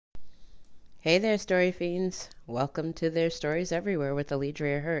Hey there, story fiends. Welcome to Their Stories Everywhere with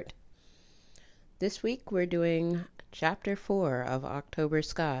Alidria Hurt. This week we're doing Chapter 4 of October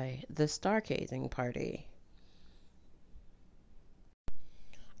Sky, The Stargazing Party.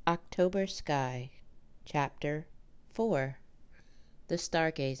 October Sky, Chapter 4, The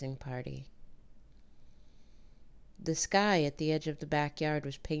Stargazing Party. The sky at the edge of the backyard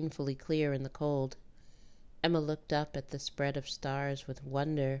was painfully clear in the cold. Emma looked up at the spread of stars with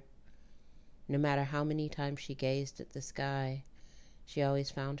wonder. No matter how many times she gazed at the sky, she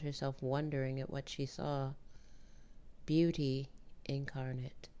always found herself wondering at what she saw. Beauty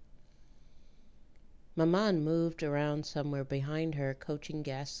incarnate. Maman moved around somewhere behind her, coaching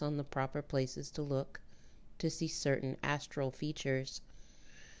guests on the proper places to look to see certain astral features.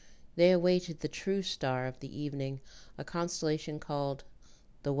 They awaited the true star of the evening, a constellation called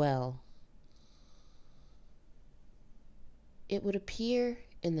the Well. It would appear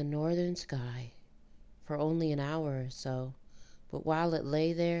in the northern sky for only an hour or so, but while it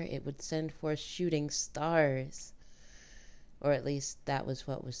lay there, it would send forth shooting stars. Or at least that was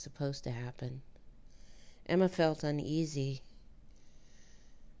what was supposed to happen. Emma felt uneasy.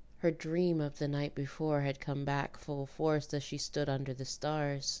 Her dream of the night before had come back full force as she stood under the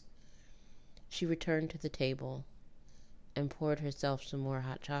stars. She returned to the table and poured herself some more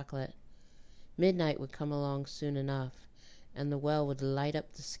hot chocolate. Midnight would come along soon enough, and the well would light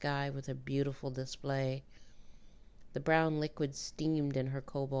up the sky with a beautiful display. The brown liquid steamed in her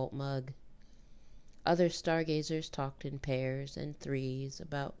cobalt mug. Other stargazers talked in pairs and threes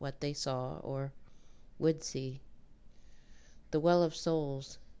about what they saw or would see. The Well of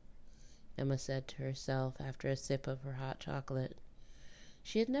Souls, Emma said to herself after a sip of her hot chocolate.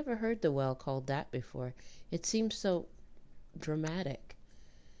 She had never heard the well called that before. It seemed so dramatic.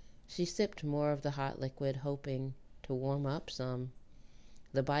 She sipped more of the hot liquid, hoping to warm up some.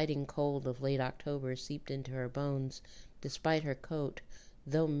 The biting cold of late October seeped into her bones, despite her coat,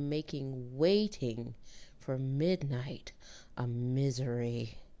 though making waiting for midnight a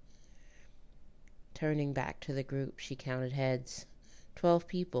misery. Turning back to the group, she counted heads. 12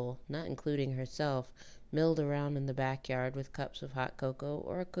 people, not including herself, milled around in the backyard with cups of hot cocoa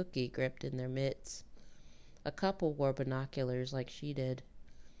or a cookie gripped in their mitts. A couple wore binoculars like she did.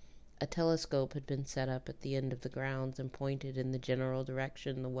 A telescope had been set up at the end of the grounds and pointed in the general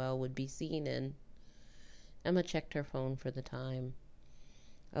direction the well would be seen in. Emma checked her phone for the time.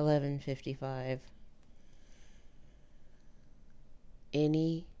 11:55.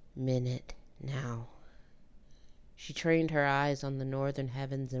 Any minute now. She trained her eyes on the northern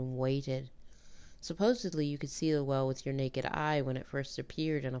heavens and waited. Supposedly you could see the well with your naked eye when it first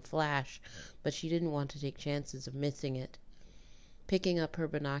appeared in a flash, but she didn't want to take chances of missing it. Picking up her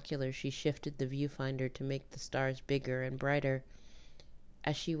binoculars, she shifted the viewfinder to make the stars bigger and brighter.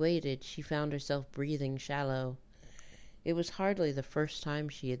 As she waited, she found herself breathing shallow. It was hardly the first time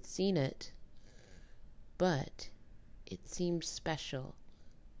she had seen it, but it seemed special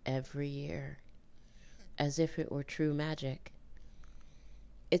every year, as if it were true magic.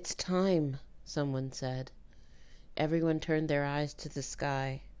 "It's time," someone said. Everyone turned their eyes to the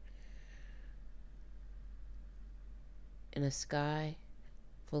sky. In a sky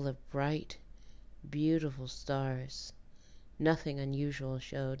full of bright, beautiful stars. Nothing unusual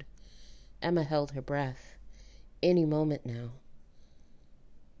showed. Emma held her breath. Any moment now.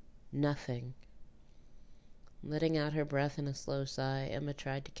 Nothing. Letting out her breath in a slow sigh, Emma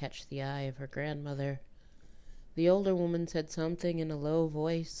tried to catch the eye of her grandmother. The older woman said something in a low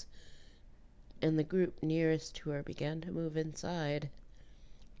voice, and the group nearest to her began to move inside.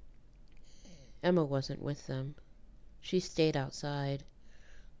 Emma wasn't with them. She stayed outside,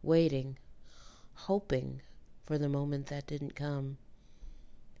 waiting, hoping for the moment that didn't come.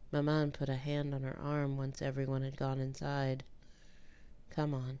 Maman put a hand on her arm once everyone had gone inside.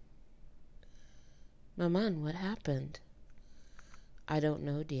 "Come on." "Maman, what happened?" "I don't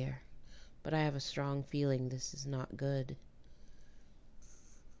know, dear, but I have a strong feeling this is not good."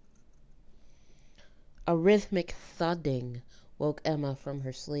 A rhythmic thudding woke Emma from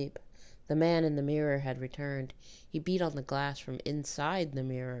her sleep. The man in the mirror had returned. He beat on the glass from inside the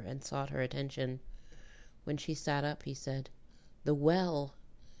mirror and sought her attention. When she sat up, he said, "The well.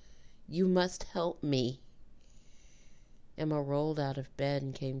 You must help me." Emma rolled out of bed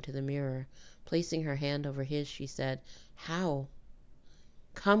and came to the mirror. Placing her hand over his, she said, "How?"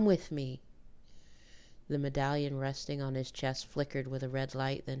 "Come with me." The medallion resting on his chest flickered with a red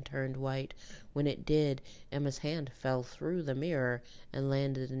light, then turned white. When it did, Emma's hand fell through the mirror and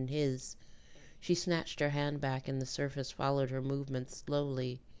landed in his. She snatched her hand back, and the surface followed her movements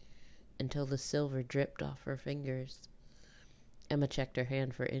slowly until the silver dripped off her fingers. Emma checked her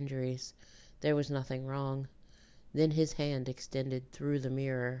hand for injuries. There was nothing wrong. Then his hand extended through the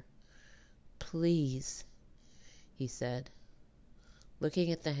mirror. "Please," he said.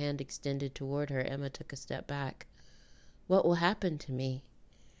 Looking at the hand extended toward her, Emma took a step back. "What will happen to me?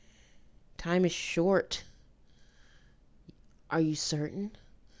 Time is short." "Are you certain?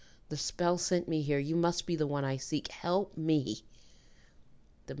 The spell sent me here. You must be the one I seek. Help me."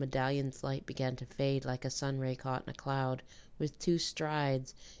 The medallion's light began to fade like a sun ray caught in a cloud. With 2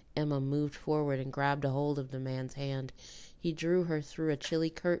 strides, Emma moved forward and grabbed a hold of the man's hand. He drew her through a chilly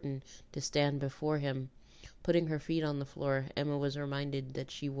curtain to stand before him. Putting her feet on the floor, Emma was reminded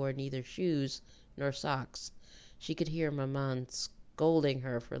that she wore neither shoes nor socks. She could hear Maman scolding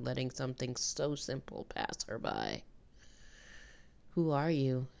her for letting something so simple pass her by. "Who are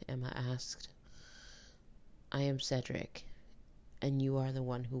you?" Emma asked. "I am Cedric, and you are the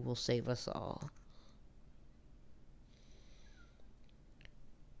one who will save us all."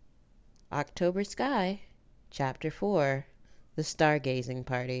 October Sky, Chapter 4, The Stargazing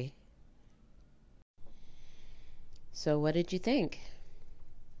Party. So what did you think?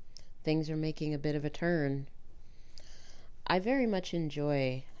 Things are making a bit of a turn. I very much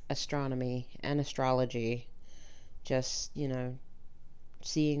enjoy astronomy and astrology. Just,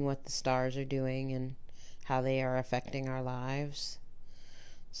 seeing what the stars are doing and how they are affecting our lives.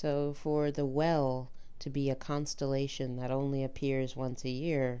 So for the well to be a constellation that only appears once a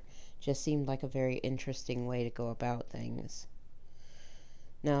year just seemed like a very interesting way to go about things.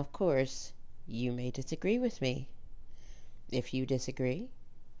 Now, of course, you may disagree with me. If you disagree,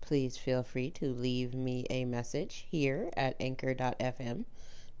 please feel free to leave me a message here at anchor.fm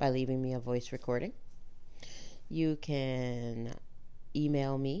by leaving me a voice recording. You can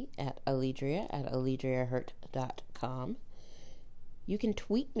email me at alidria@alidriahurt.com. You can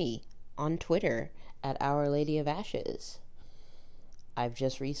tweet me on Twitter at Our Lady of Ashes. I've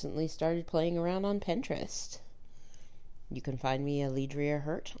just recently started playing around on Pinterest. You can find me Alidria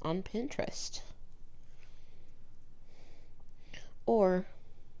Hurt on Pinterest. Or,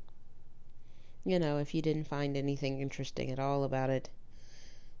 if you didn't find anything interesting at all about it,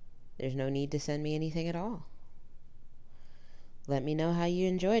 there's no need to send me anything at all. Let me know how you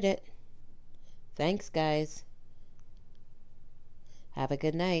enjoyed it. Thanks, guys. Have a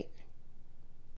good night.